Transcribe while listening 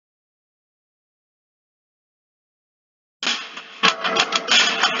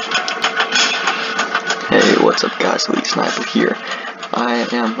What's up guys, Elite Sniper here. I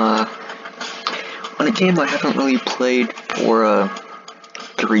am on a game I haven't really played for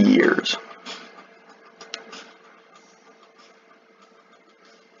 3 years.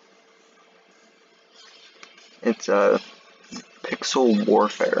 It's Pixel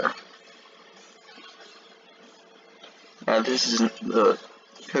Warfare. Now this isn't the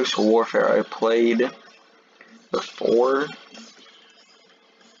Pixel Warfare I played before.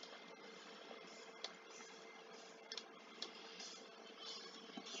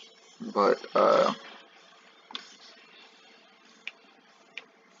 But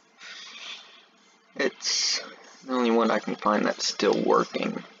it's the only one I can find that's still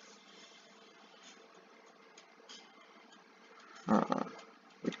working.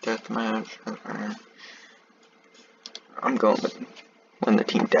 Deathmatch. I'm going with when the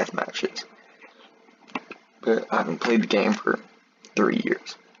team deathmatches. But I haven't played the game for 3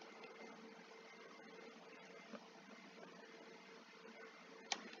 years.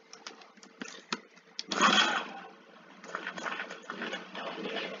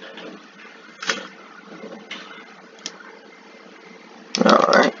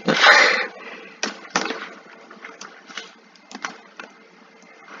 Alright.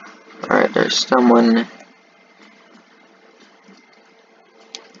 Alright, there's someone.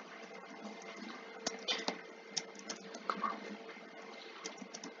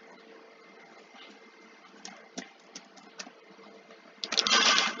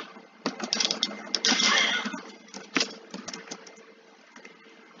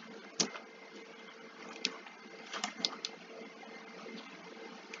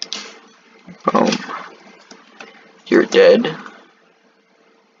 Boom. You're dead.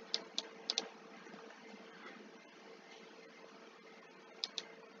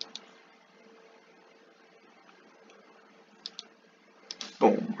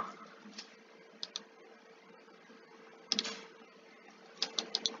 Boom.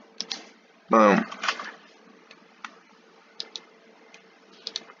 Boom.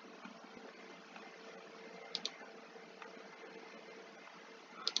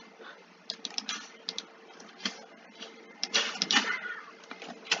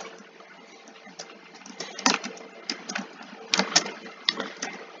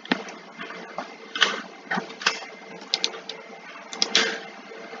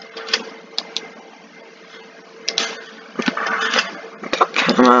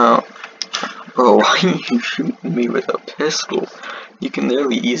 Come out. Bro, why are you shooting me with a pistol? You can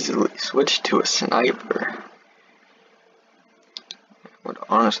literally easily switch to a sniper. Would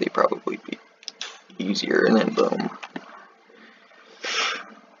honestly probably be easier, and then boom.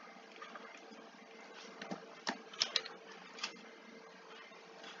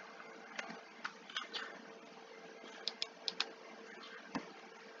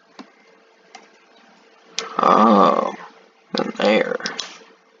 Oh, and there.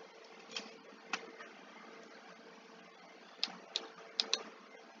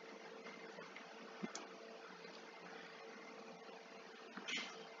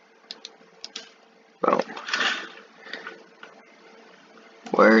 Boom.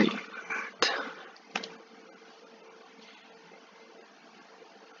 Where are you at?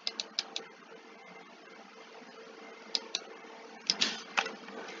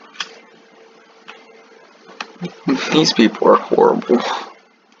 These people are horrible.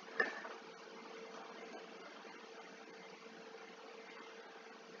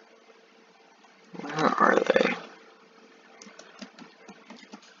 Where are they?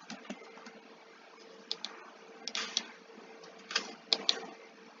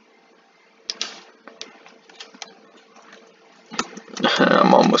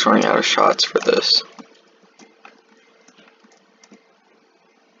 I'm almost running out of shots for this.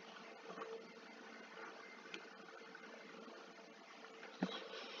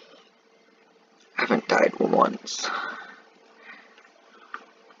 I haven't died once.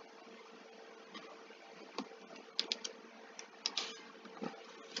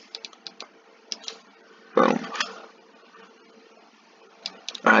 Boom.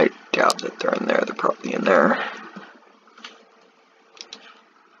 I doubt that they're in there. They're probably in there.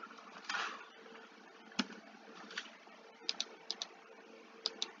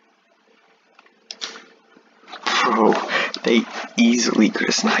 Bro, they easily could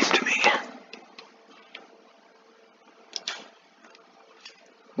have sniped me.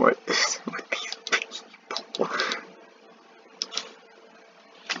 What is with these people?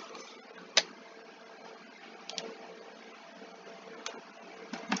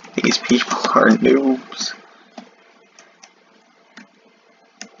 These people are noobs.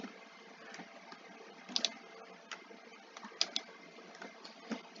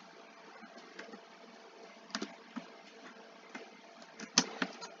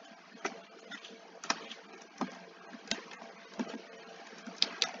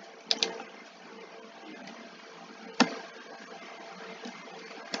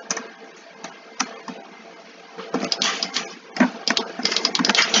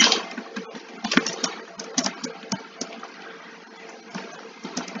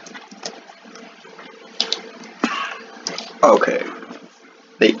 Okay,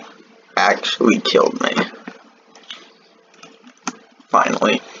 they actually killed me.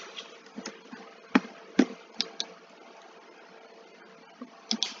 Finally.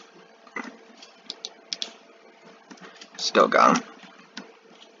 Still got him.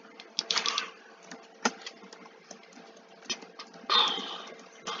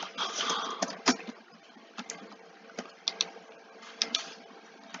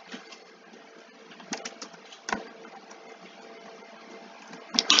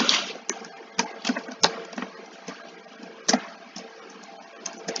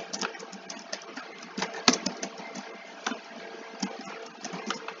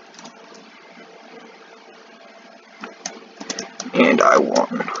 And I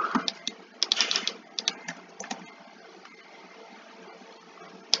won.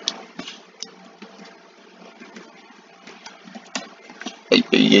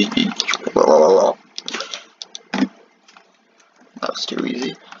 That was too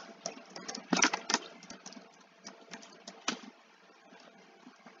easy.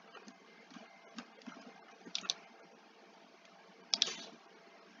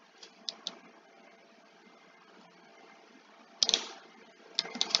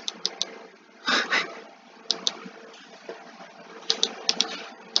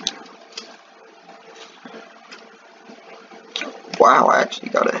 Wow, I actually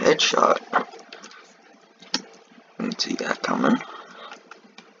got a headshot. Didn't see that coming.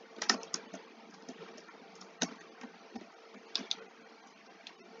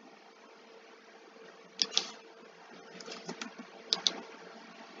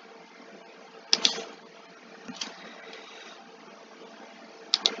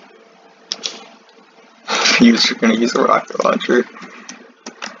 You're gonna use a rocket launcher.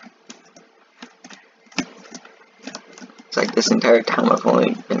 It's like this entire time I've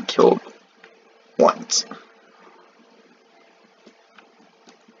only been killed once.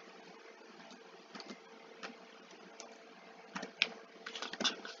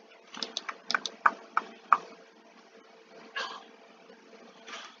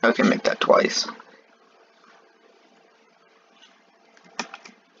 I can make that twice.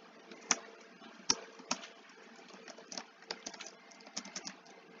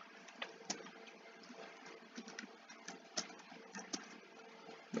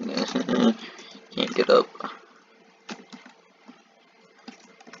 Can't get up.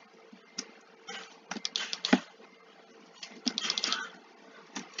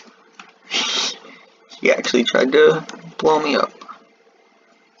 He actually tried to blow me up.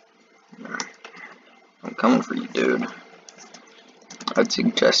 I'm coming for you, dude. I'd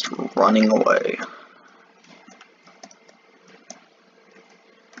suggest running away.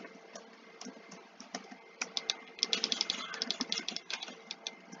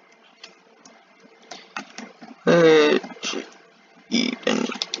 What you even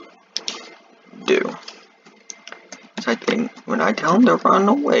do? It's like when I tell them to run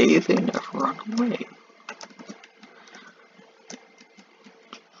away, they never run away.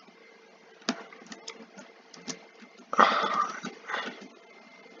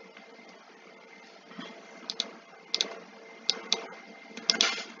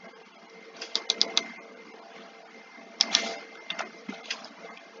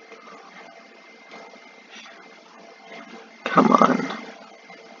 Come on.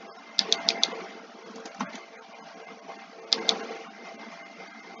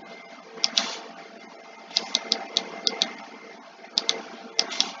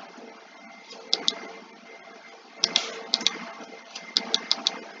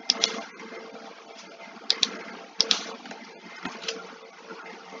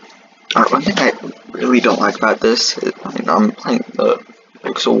 Alright, one thing I really don't like about this is, I'm playing the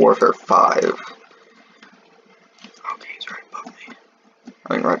Pixel Warfare 5. Okay, he's right above me.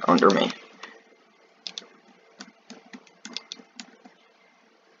 I mean, right under me.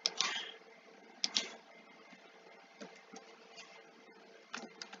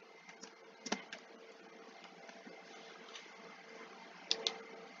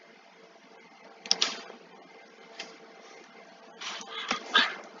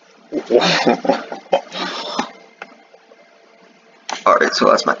 Alright, so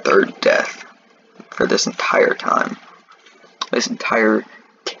that's my third death for this entire time. This entire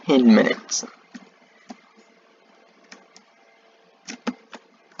 10 minutes.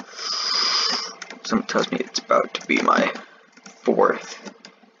 Something tells me it's about to be my fourth.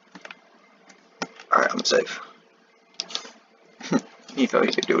 Alright, I'm safe. He thought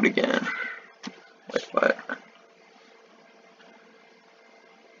he could do it again. Wait, what?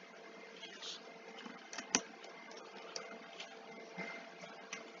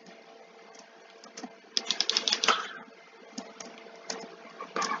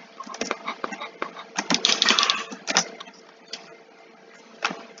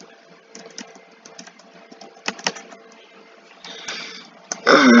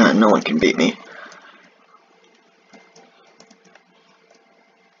 No one can beat me.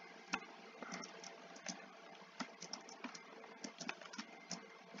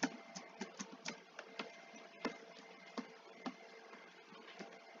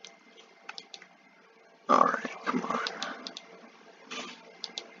 Alright, come on.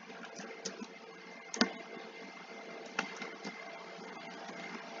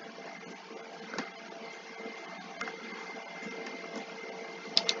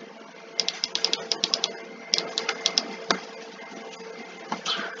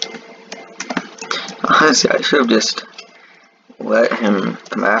 Honestly, I should have just let him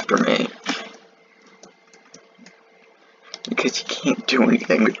come after me. Because he can't do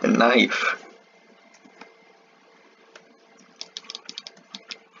anything with the knife.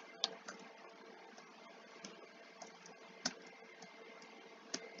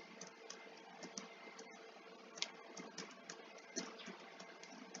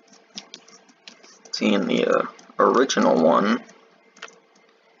 See, in the original one,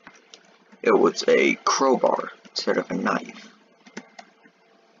 it was a crowbar instead of a knife.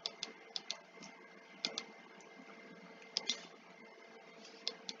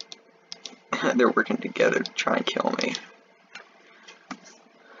 They're working together to try and kill me.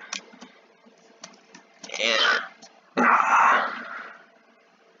 And I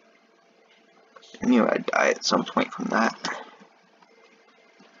knew I'd die at some point from that.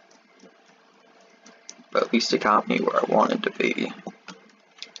 But at least it got me where I wanted to be.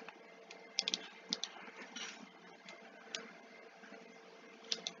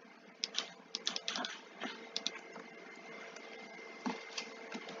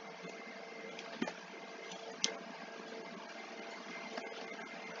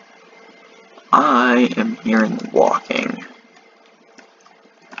 I am hearing walking.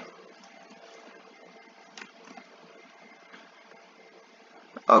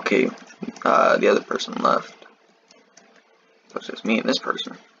 Okay, the other person left. So it's just me and this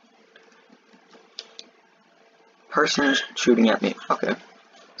person. Person shooting at me. Okay. I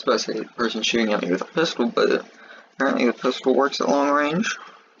was about to say the person shooting at me with a pistol, but apparently the pistol works at long range.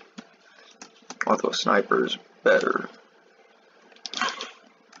 Although a sniper is better.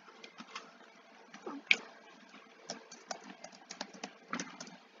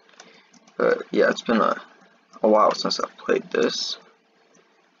 But yeah, it's been a while since I've played this.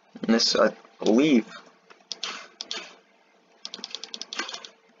 And this, I believe,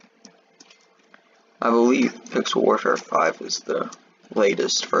 Pixel Warfare 5 is the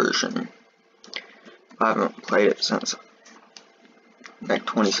latest version. I haven't played it since like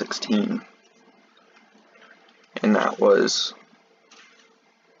 2016. And that was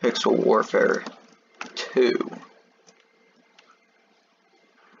Pixel Warfare 2.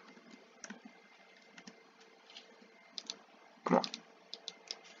 Come on.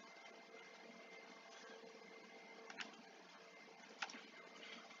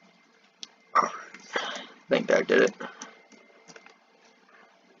 Alright. I think that did it.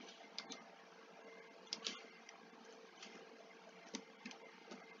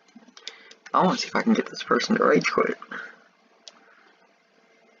 I want to see if I can get this person to rage quit.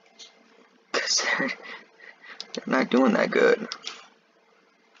 Because they're not doing that good.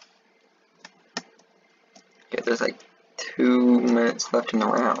 Okay, there's like 2 minutes left in the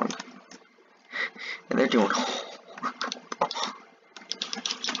round. And they're doing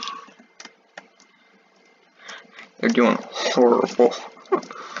horrible.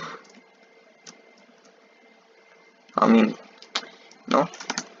 I mean, no.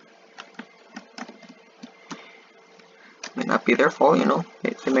 May not be their fault, you know.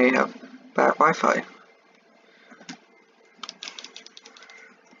 They may have bad Wi-Fi.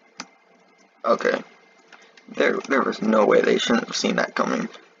 Okay. There was no way they shouldn't have seen that coming.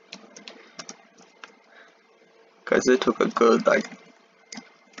 Because it took a good, like,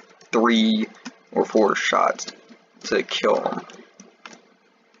 3 or 4 shots to kill them.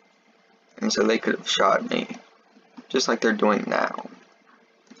 And so they could have shot me. Just like they're doing now.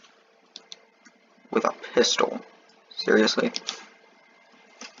 With a pistol. Seriously?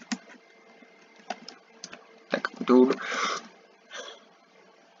 Like, dude.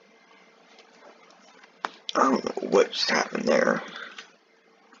 I don't know what just happened there.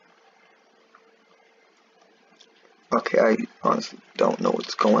 Okay, I honestly don't know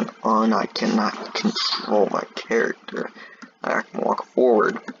what's going on. I cannot control my character. I can walk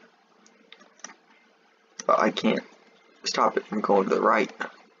forward, but I can't stop it from going to the right.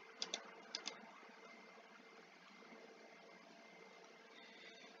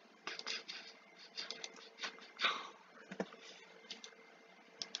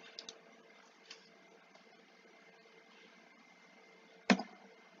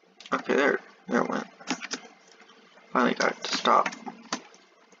 Okay, there it went. Finally got it to stop.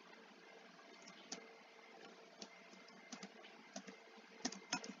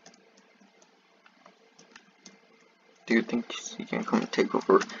 Dude thinks he can come take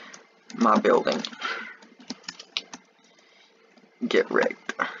over my building. Get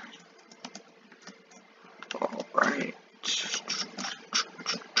wrecked. Alright.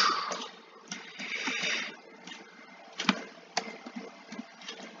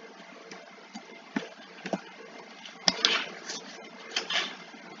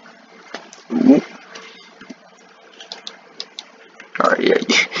 Alright, yeah.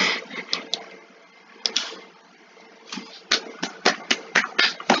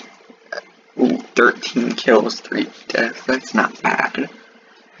 Ooh, 13 kills, 3 deaths. That's not bad.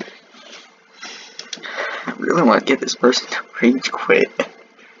 I really want to get this person to rage quit.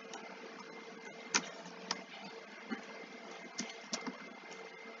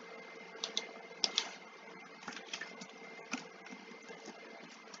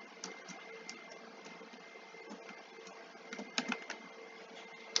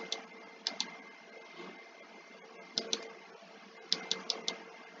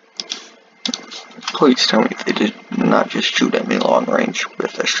 Please tell me if they did not just shoot at me long range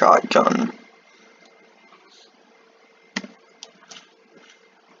with a shotgun.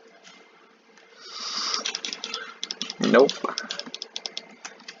 Nope.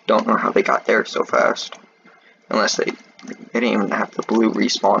 Don't know how they got there so fast. Unless they didn't even have the blue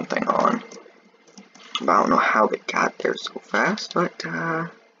respawn thing on. But I don't know how they got there so fast, but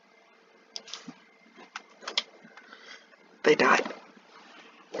they died.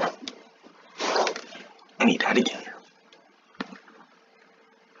 And he died again.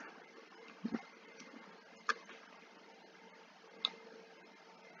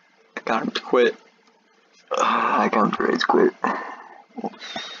 I got him to quit. I got him to rage quit.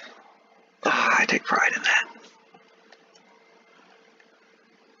 I take pride in that.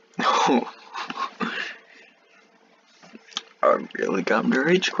 No. I really got him to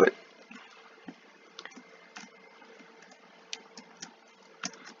rage quit.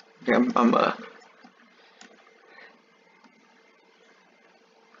 Okay, I'm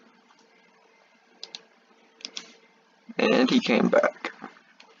and he came back.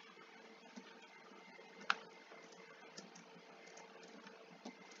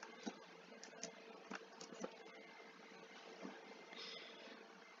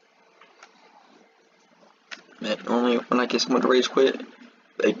 Man, normally when I get someone to rage quit,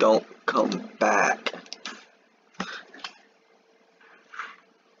 they don't come back.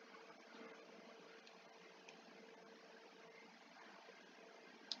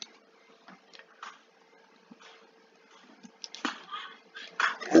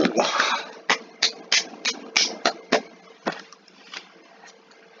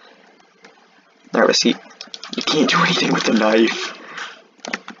 There, but see, you can't do anything with a knife.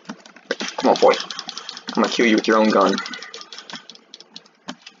 Come on, boy. I'm gonna kill you with your own gun.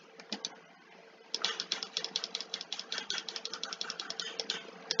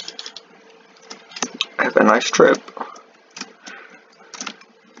 Have a nice trip.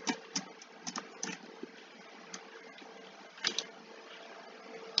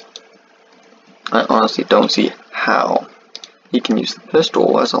 I honestly don't see how he can use the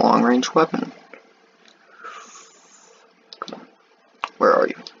pistol as a long-range weapon. Come on. Where are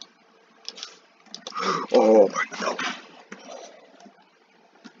you? Oh my god.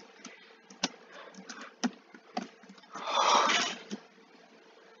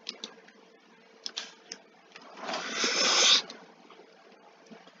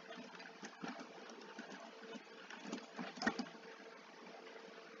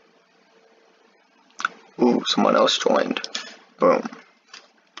 Ooh, someone else joined. Boom.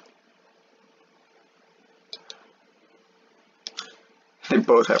 They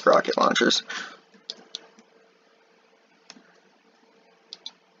both have rocket launchers.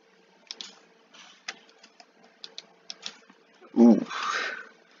 Ooh.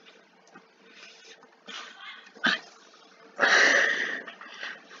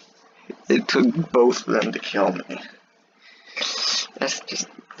 It took both of them to kill me.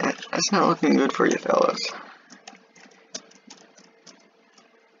 That's not looking good for you fellas.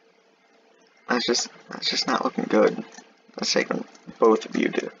 That's just not looking good. It's taking both of you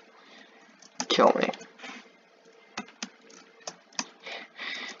to kill me.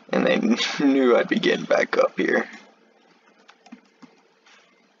 And they knew I'd be getting back up here.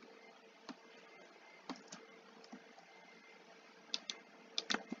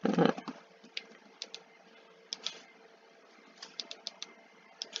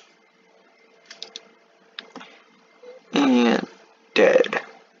 And dead.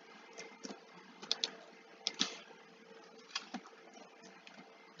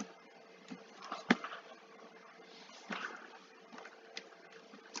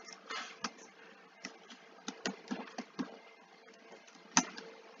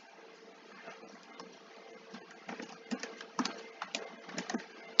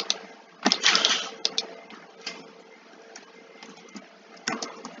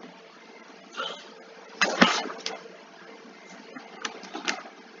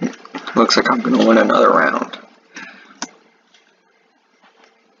 Looks like I'm gonna win another round.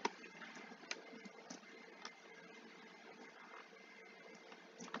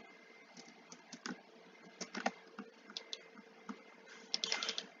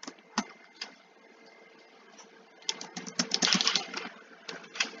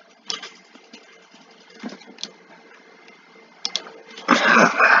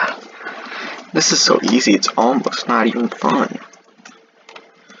 This is so easy, it's almost not even fun.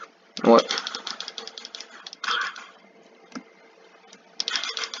 What?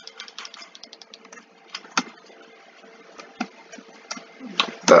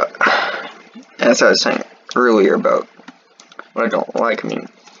 But, as I was saying earlier about what I don't like, I mean,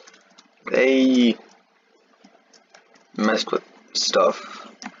 they messed with stuff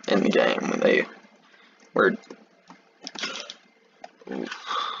in the game when they were...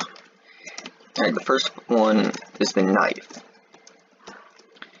 Alright, the first one is the knife.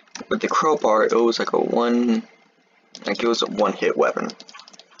 With the crowbar, it was like a one-hit weapon.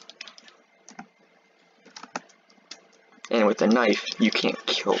 And with the knife, you can't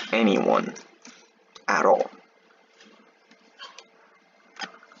kill anyone at all.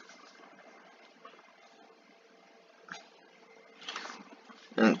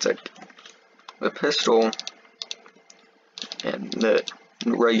 And it's like the pistol and the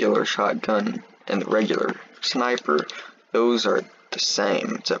regular shotgun and the regular sniper, those are the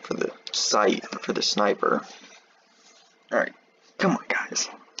same except for the sight for the sniper. Alright, come on guys.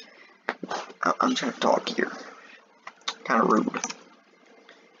 I'm trying to talk here. Kinda rude.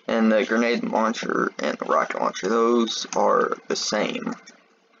 And the grenade launcher and the rocket launcher, those are the same.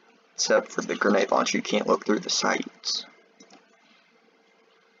 Except for the grenade launcher, you can't look through the sights.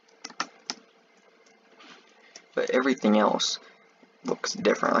 But everything else looks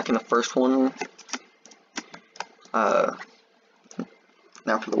different. Like in the first one,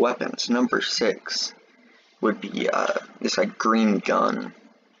 now for the weapons, number 6 would be this like green gun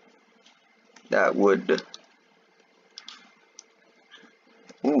that would...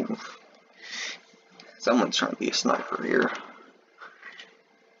 Ooh. Someone's trying to be a sniper here.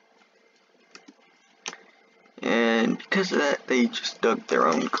 And because of that, they just dug their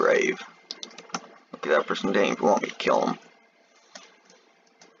own grave. Look at that person, didn't even want me to kill him.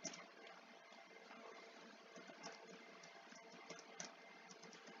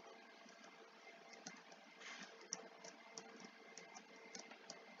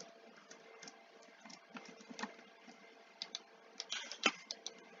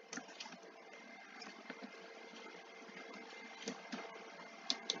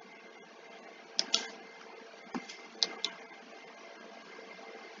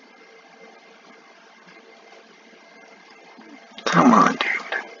 Come on, dude.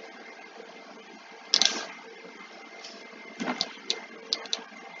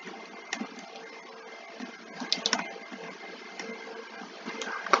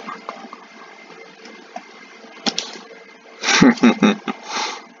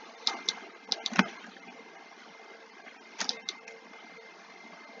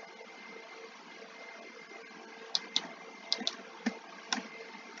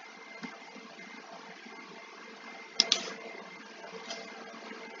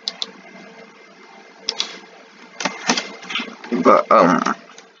 But,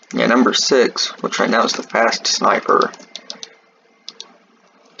 yeah, number 6, which right now is the fast sniper,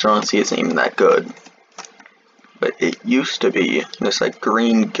 which honestly isn't even that good. But it used to be this, like,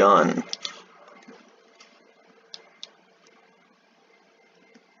 green gun.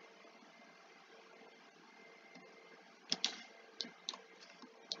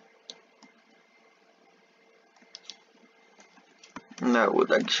 And that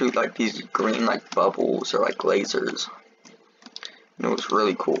would, like, shoot, like, these green, like, bubbles or, like, lasers. And it was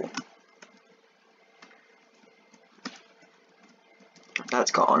really cool.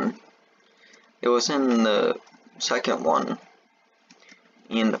 That's gone. It was in the second one,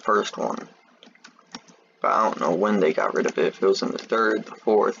 and the first one. But I don't know when they got rid of it, if it was in the third, the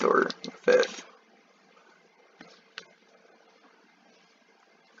fourth, or the fifth.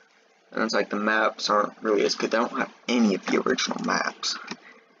 And it's like the maps aren't really as good. They don't have any of the original maps.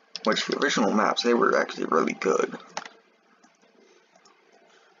 Which the original maps, they were actually really good.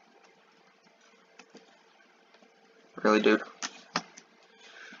 Really, dude?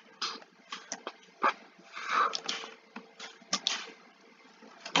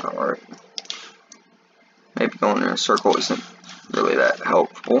 Alright. Maybe going in a circle isn't really that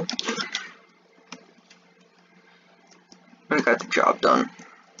helpful. But I got the job done.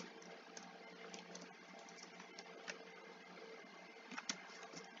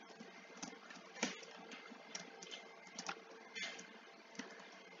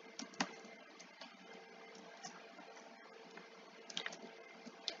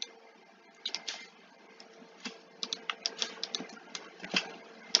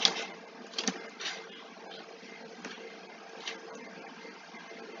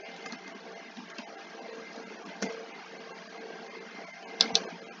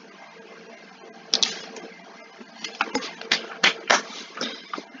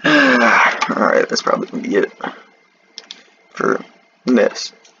 be it for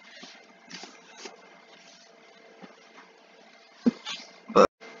this. But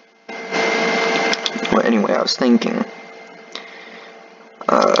well, anyway, I was thinking,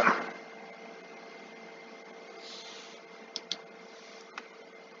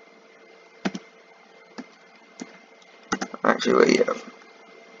 actually, yeah.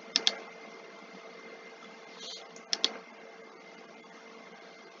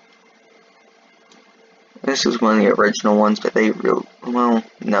 This is one of the original ones, but they well,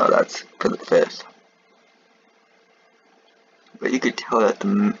 no, that's for the 5th. But you could tell that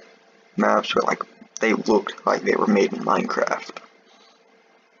the maps were like, they looked like they were made in Minecraft.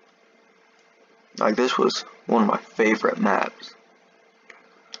 Like, this was one of my favorite maps.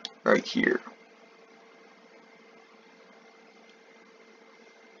 Right here.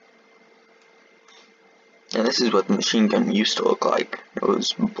 And this is what the machine gun used to look like. It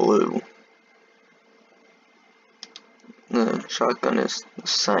was blue. The shotgun is the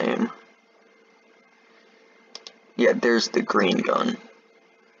same. Yeah, there's the green gun.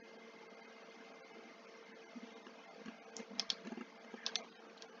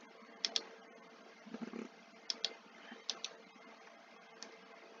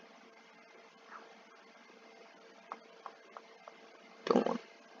 Don't want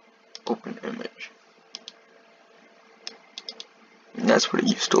open image. And that's what it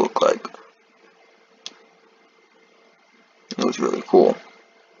used to look like. It was really cool.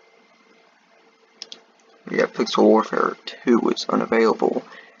 Yeah, Pixel Warfare 2 is unavailable,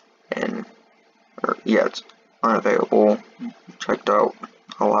 and yeah, it's unavailable. Checked out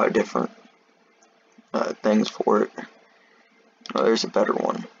a lot of different things for it. Oh, there's a better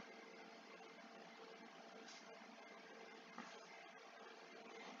one.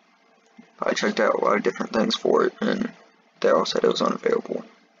 I checked out a lot of different things for it, and they all said it was unavailable.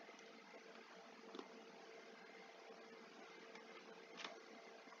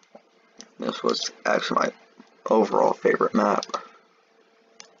 This was actually my overall favorite map.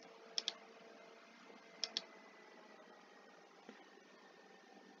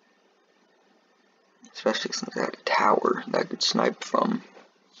 Especially since it had a tower that I could snipe from.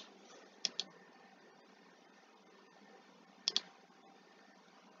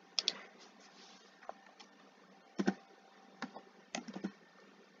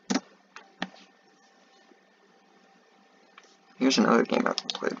 Here's another game I've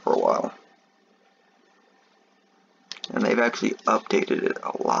played for a while. And they've actually updated it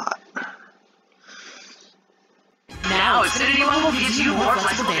a lot. Now, Xfinity Mobile gives you more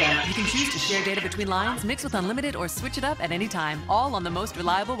flexible data. You can choose to share data between lines, mix with unlimited, or switch it up at any time. All on the most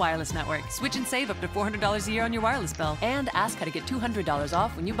reliable wireless network. Switch and save up to $400 a year on your wireless bill. And ask how to get $200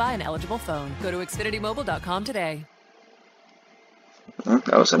 off when you buy an eligible phone. Go to xfinitymobile.com today.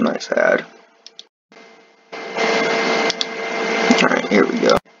 That was a nice ad. Alright, here we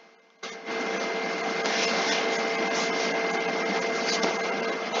go.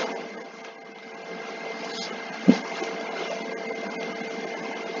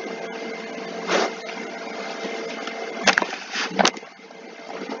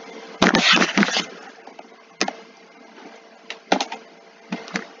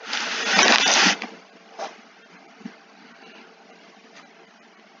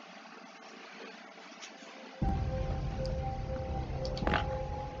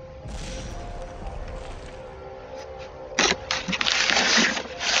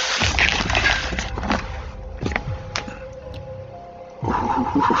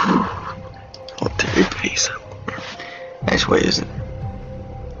 I'll take your face out. Nice way, isn't it?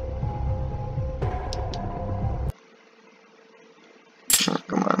 Oh,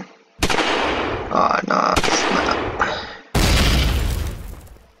 come on. Oh, no, it's not.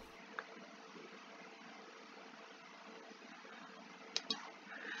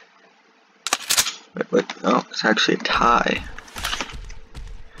 Wait, oh, it's actually a tie.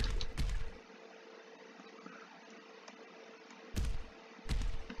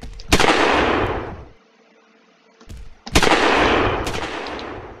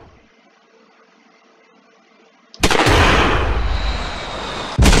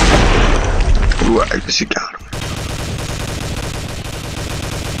 Ooh, I guess you got him.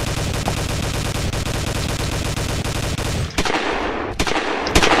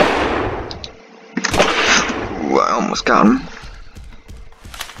 Ooh, I almost got him.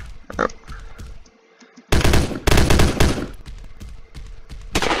 Oh.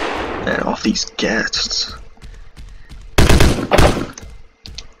 And all these guests.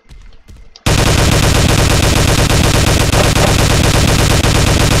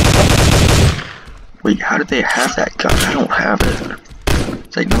 Wait, how did they have that gun? I don't have it.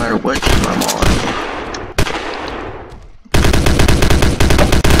 It's like no matter what team I'm on.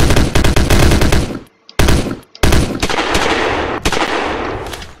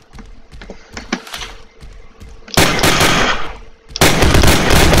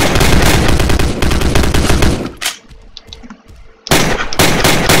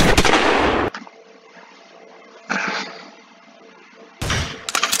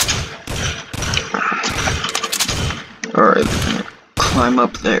 climb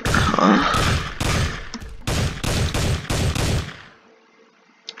up there, huh?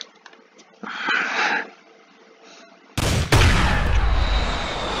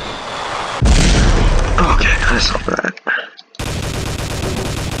 Okay, I saw that.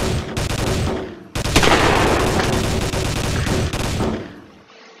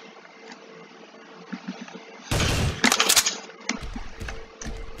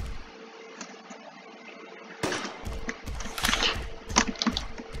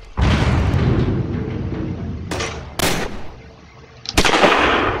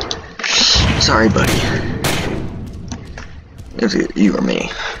 Sorry, buddy. It was either you or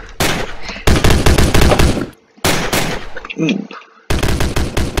me. Ooh.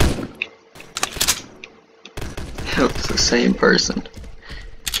 It was the same person.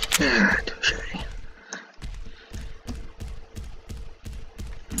 Yeah, touche.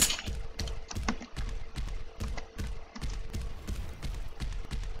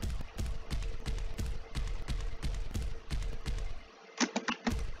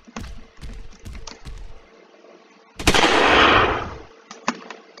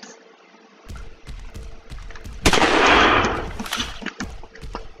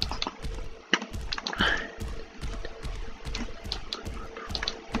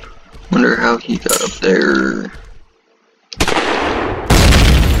 Wonder how he got up there.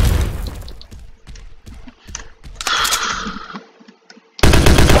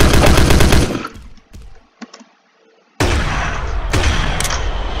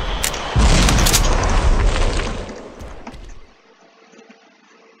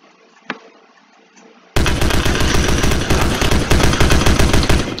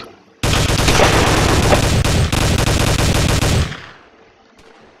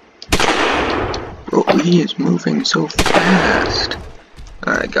 He is moving so fast.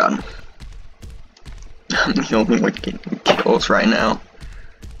 Alright, got him. I'm the only one getting kills right now.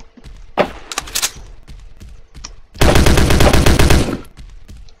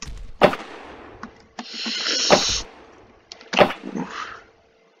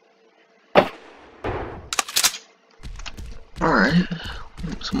 Alright.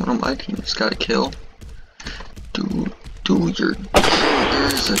 Someone on my team just got a kill. Do your...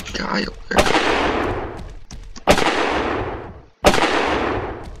 There's a guy up there.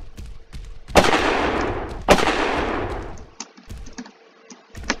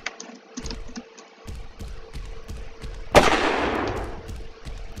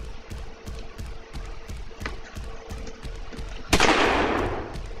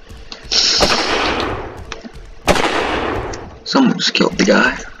 Someone just killed the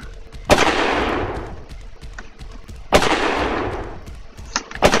guy.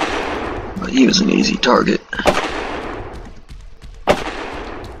 But he was an easy target. Oh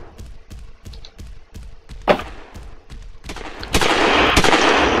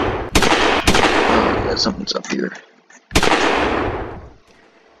yeah, something's up here.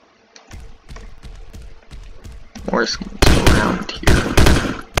 Or someone's around here.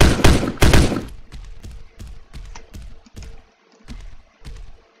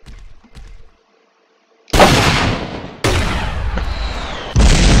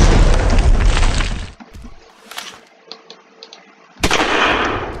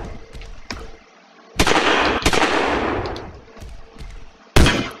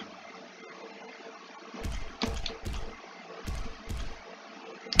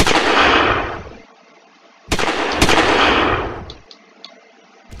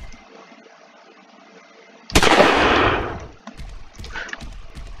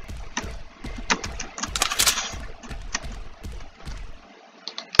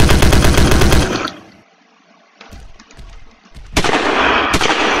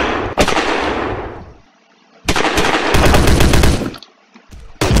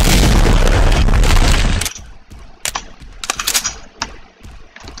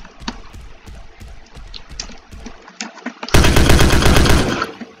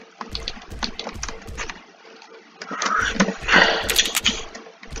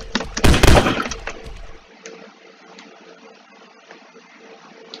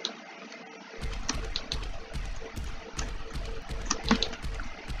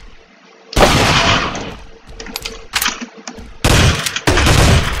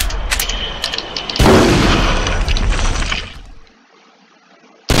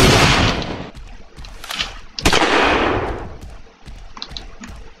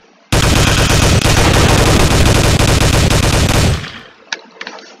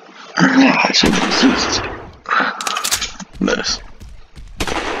 Miss.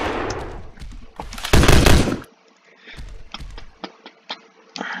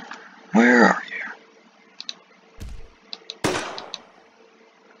 Where are you?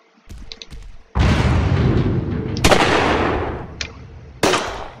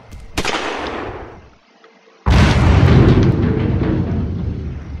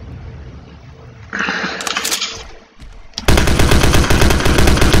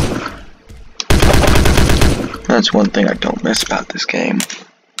 That's one thing I don't miss about this game.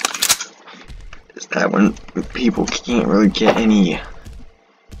 Is that when people can't really get any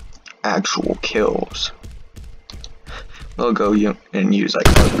actual kills, they'll go and use like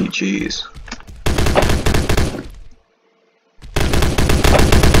RPGs.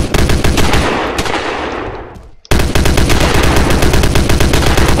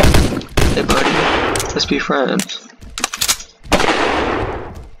 Hey buddy, let's be friends.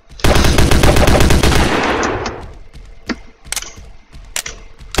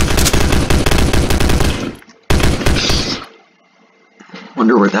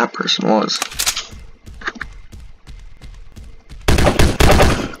 Wonder where that person was.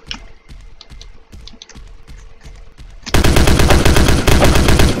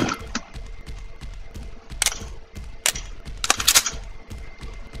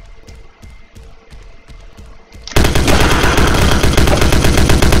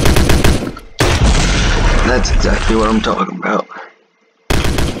 That's exactly what I'm talking about.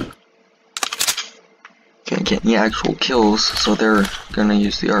 Can't get any actual kills, so they're gonna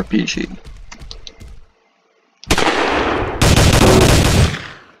use the RPG.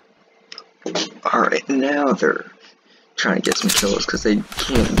 Alright, now they're trying to get some kills because they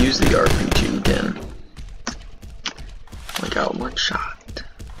can't use the RPG again. I got one shot.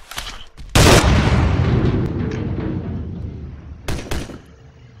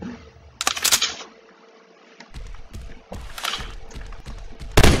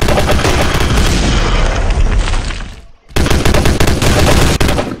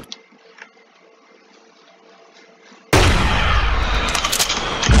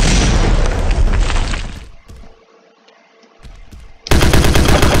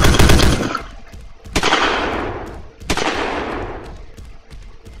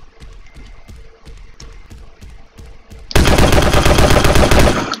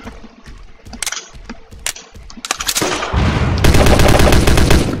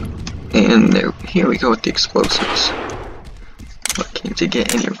 And there, here we go with the explosives. What, can't you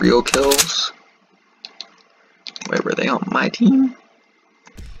get any real kills? Wait, were they on my team?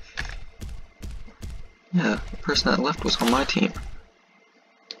 Yeah, the person that left was on my team.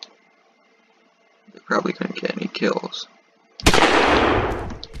 They probably couldn't get any kills.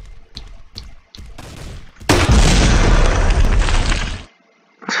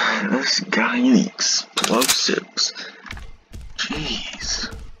 This guy and the explosives.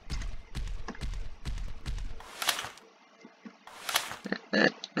 Jeez.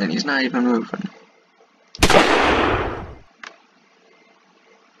 And he's not even moving.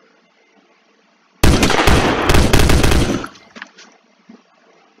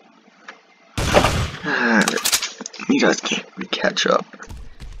 You guys can't really catch up.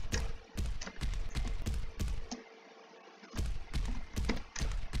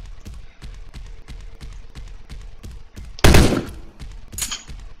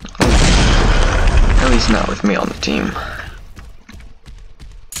 At least not with me on the team.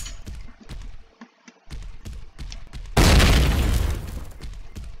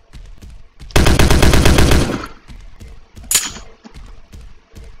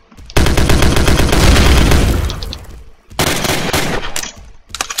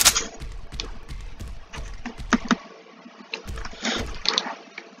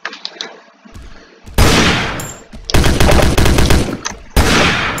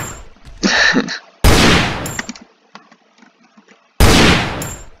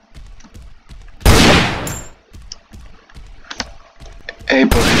 Hey,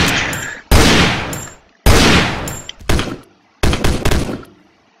 buddy.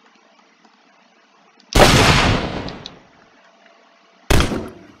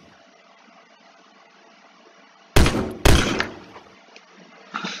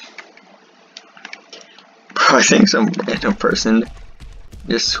 I think some random person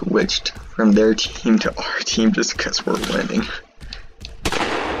just switched from their team to our team just because we're winning.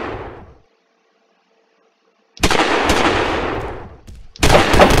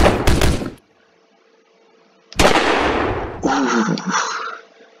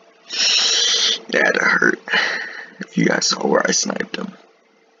 That hurt. If you guys saw where I sniped him.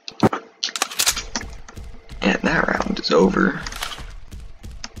 And that round is over.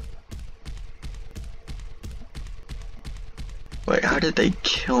 Wait, how did they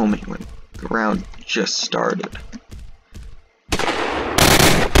kill me when the round just started?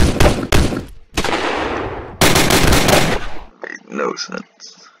 Made no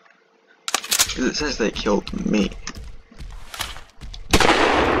sense. Because it says they killed me.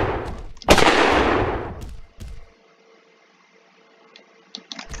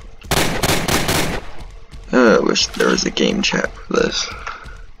 I wish there was a game chat for this.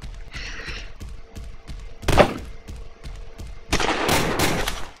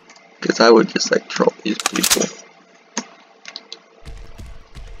 Because I would just like troll these people.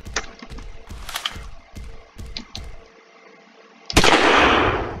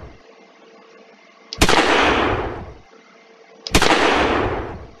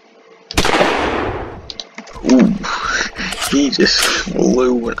 Ooh, he just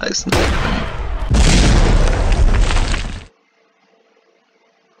flew when I sniped him.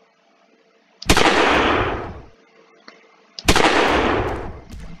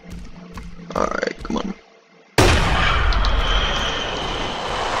 Alright, come on.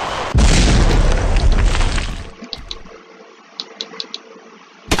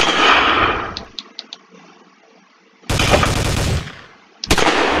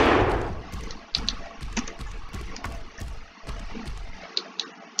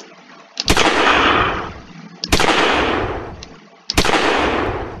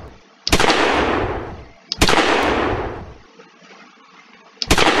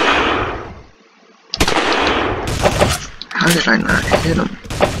 How did I not hit him?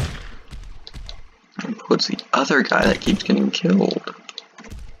 What's the other guy that keeps getting killed?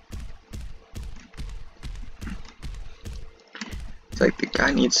 It's like the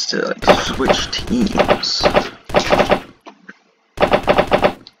guy needs to like switch teams.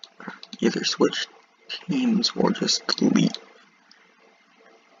 Either switch teams or just leave.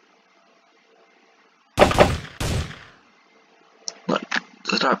 Like,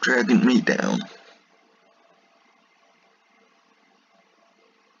 stop dragging me down.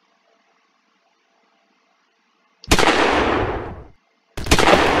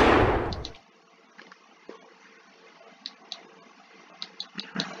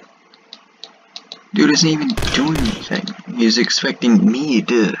 Dude isn't even doing anything. He's expecting me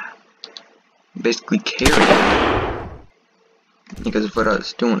to basically carry him. Because of what I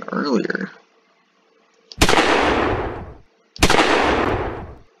was doing earlier.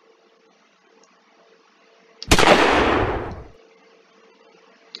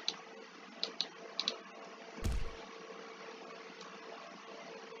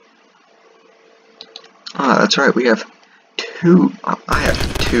 Ah, that's right, we have I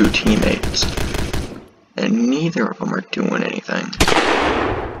have two teammates. And neither of them are doing anything.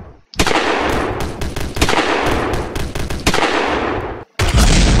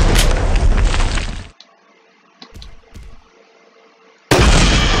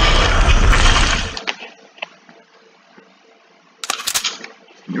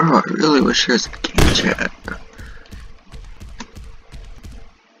 Oh, I really wish there was a game chat.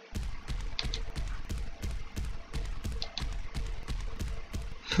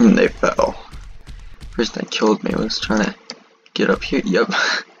 They fell. Person that killed me was trying to get up here. Yep.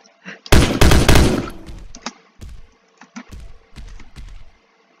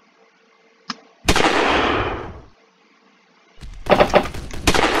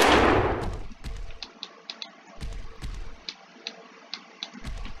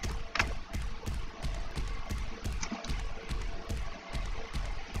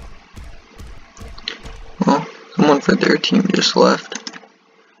 Well, someone for their team just left.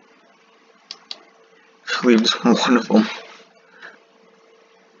 Leaves one of them.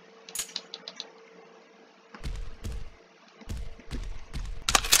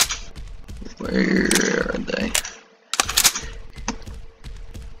 Where are they?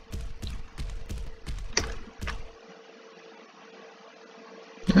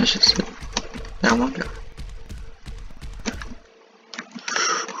 That's just it. That one guy.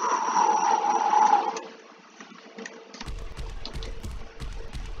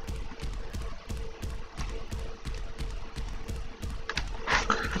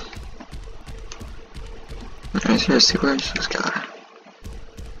 Seriously, where's this guy?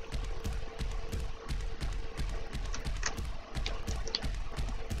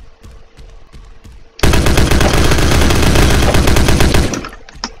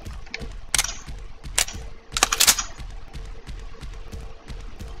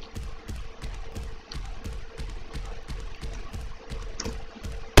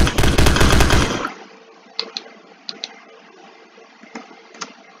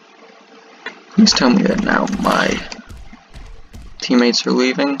 Please tell me that now my teammates are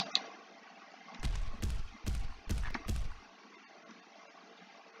leaving.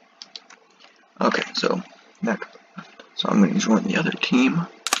 Okay, so I'm going to join the other team.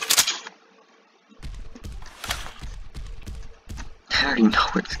 I already know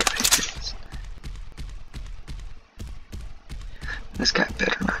where this guy is. This guy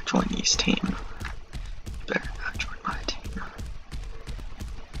better not join East team. Better not join my team.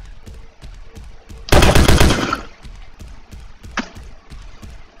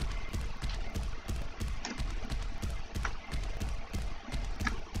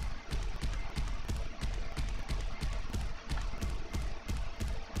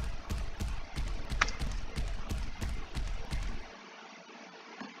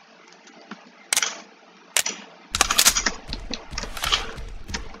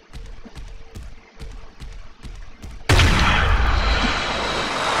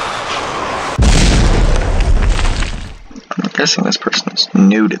 guessing this person is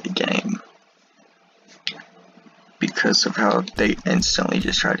new to the game because of how they instantly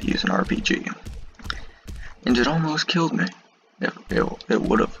just tried to use an RPG. And it almost killed me. It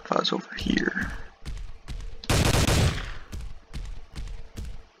would have if I was over here.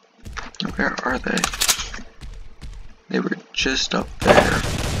 Where are they? They were just up there.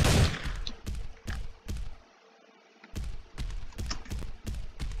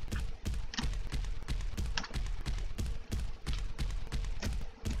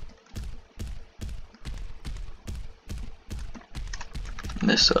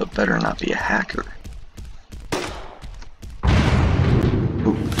 This better not be a hacker.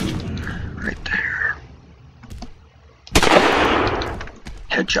 Ooh, right there.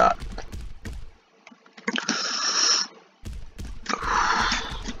 Headshot.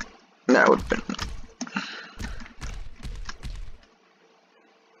 That would have been.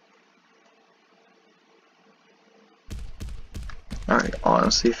 Alright,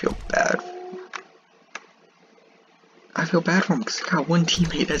 honestly, I feel bad. I feel bad for him because I got one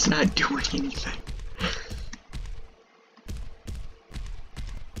teammate that's not doing anything.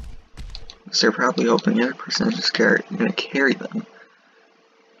 So they're probably hoping the other person is just gonna carry them.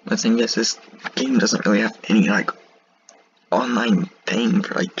 The thing is, this game doesn't really have any like online thing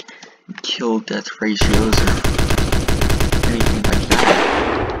for like kill death ratios or anything like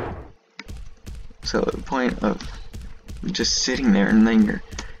that. So the point of just sitting there and letting your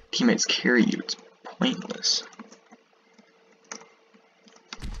teammates carry you, it's pointless.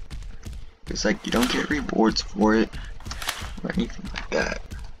 It's like you don't get rewards for it or anything like that.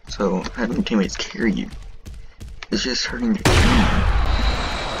 So having your teammates carry you is just hurting your team.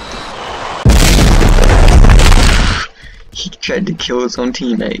 He tried to kill his own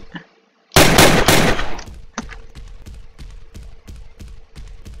teammate.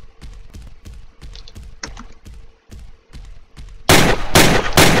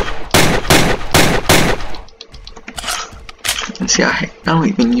 And see, I don't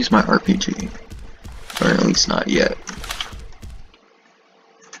even use my RPG. Or at least not yet.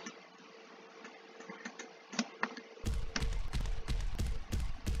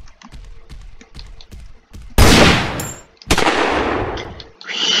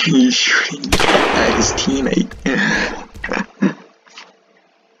 He's shooting at his teammate.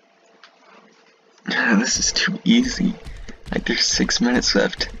 This is too easy. Like, there's 6 minutes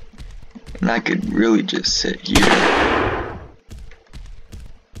left. And I could really just sit here.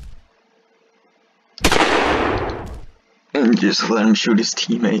 And just let him shoot his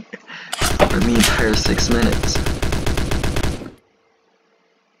teammate for the entire 6 minutes.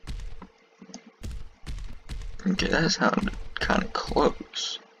 Okay, that sounded kind of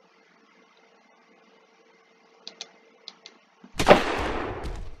close.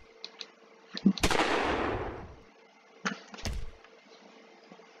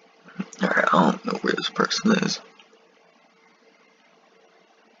 Alright, I don't know where this person is.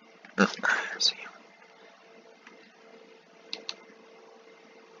 I see him.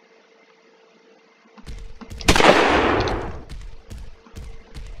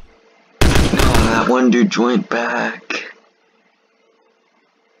 No, that one dude joined back.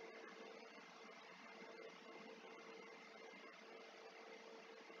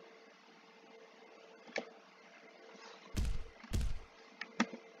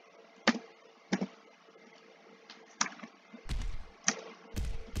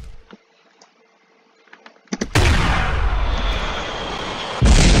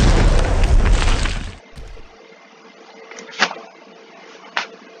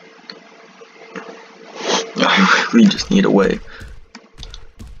 We just need a way.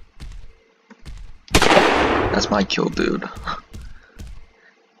 That's my kill, dude.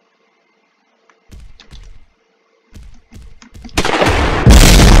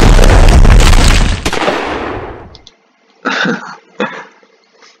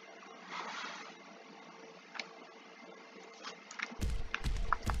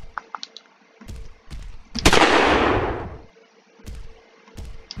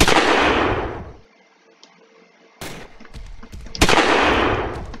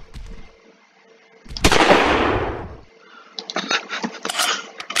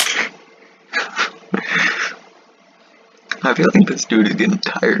 I feel like this dude is getting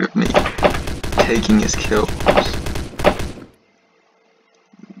tired of me taking his kills.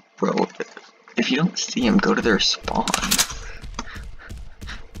 Bro, if you don't see him, go to their spawn.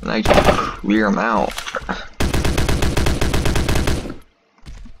 And I can clear them out.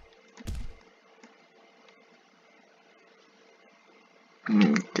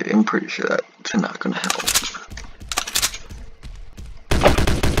 I'm pretty sure that's not gonna help.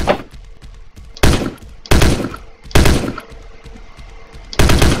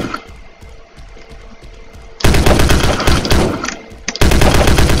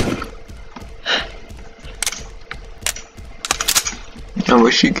 I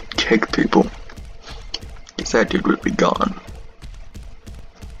wish you could kick people, because that dude would be gone.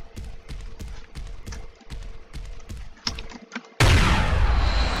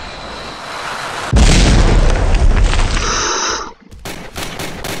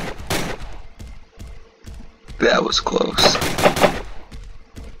 That was close.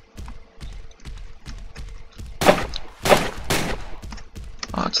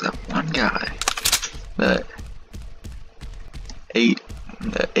 Oh, it's that one guy. That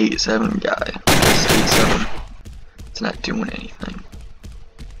 8-7 guy. This 8-7. It's not doing anything.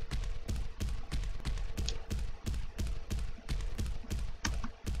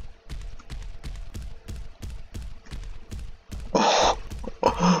 Oh.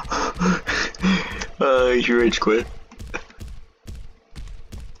 You rage quit.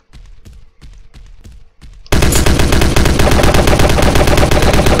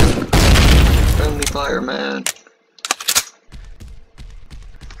 Friendly fire, man.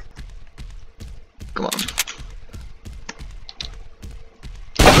 Come on.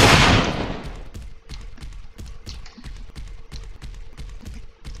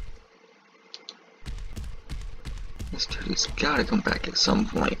 This dude has gotta come back at some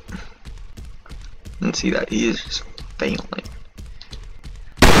point. And see that he is just failing.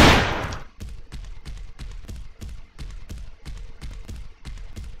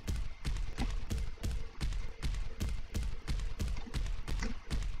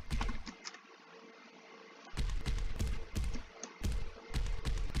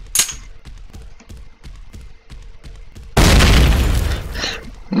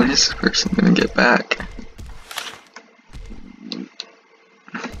 When is this person gonna get back?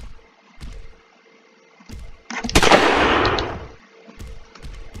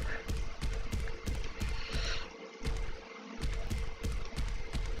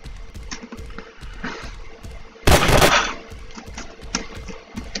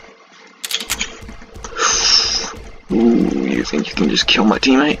 Ooh, you think you can just kill my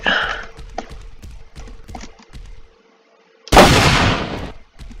teammate?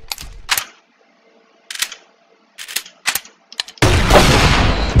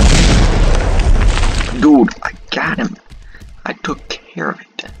 Dude, I got him. I took care of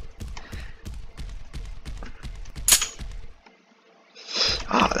it.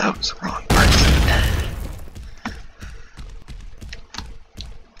 Oh, that was the wrong person.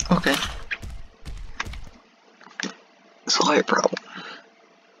 Okay. Slight problem.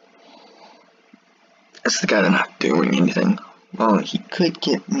 That's the guy that's not doing anything. Well, he could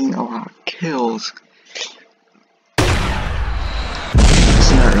get me a lot of kills.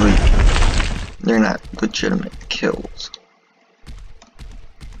 It's not really. They're not legitimate kills.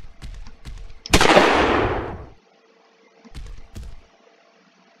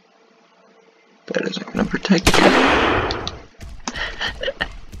 That isn't gonna protect you.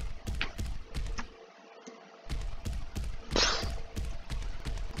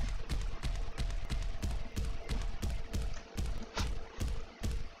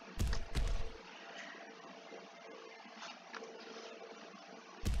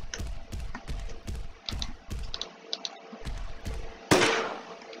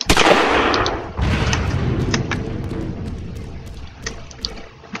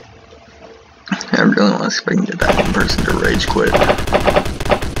 I really want to see if I can get that one person to rage quit.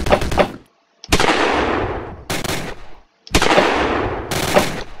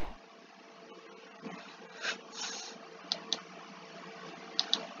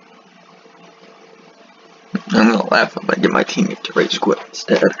 I'm gonna laugh if I get my teammate to rage quit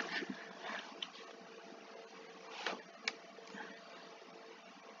instead.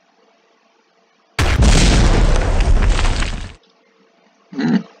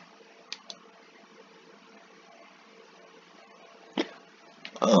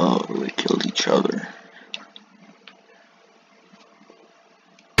 Oh, they killed each other.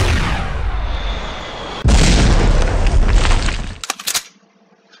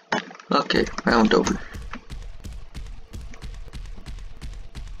 Okay, round over.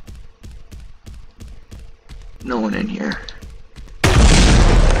 No one in here.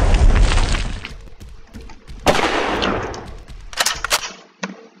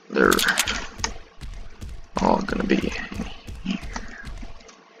 They're all gonna be in here.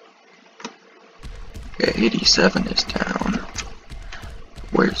 Okay, 87 is down.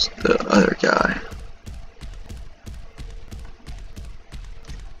 Where's the other guy?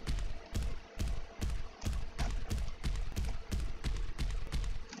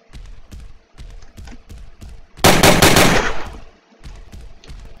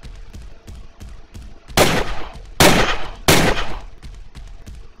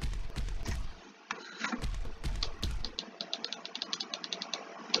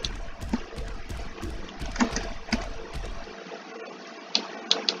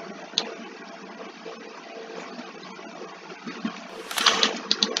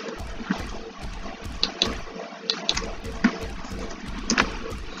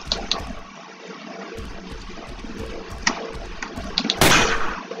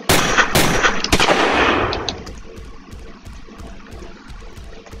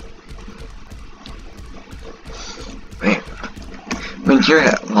 When you're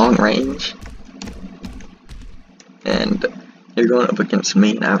at long range, and you're going up against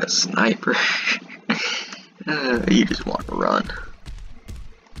me and I have a sniper, you just want to run.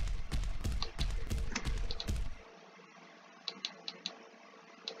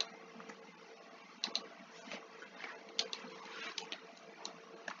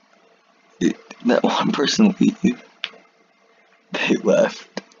 That one person leave. They left.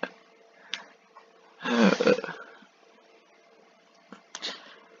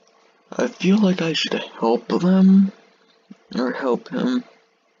 I feel like I should help them, or help him,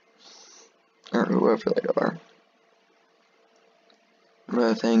 or whoever they are. But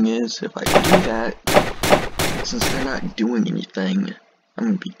the thing is, if I do that, since they're not doing anything, I'm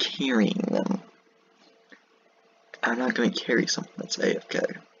gonna be carrying them. I'm not gonna carry someone that's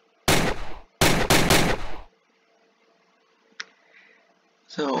AFK.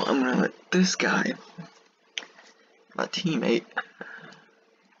 So I'm gonna let this guy, my teammate,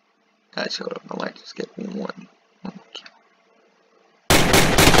 I showed up. I might just get one. Okay.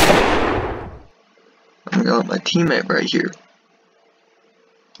 I'm gonna let my teammate right here.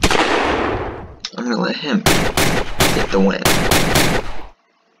 I'm gonna let him get the win.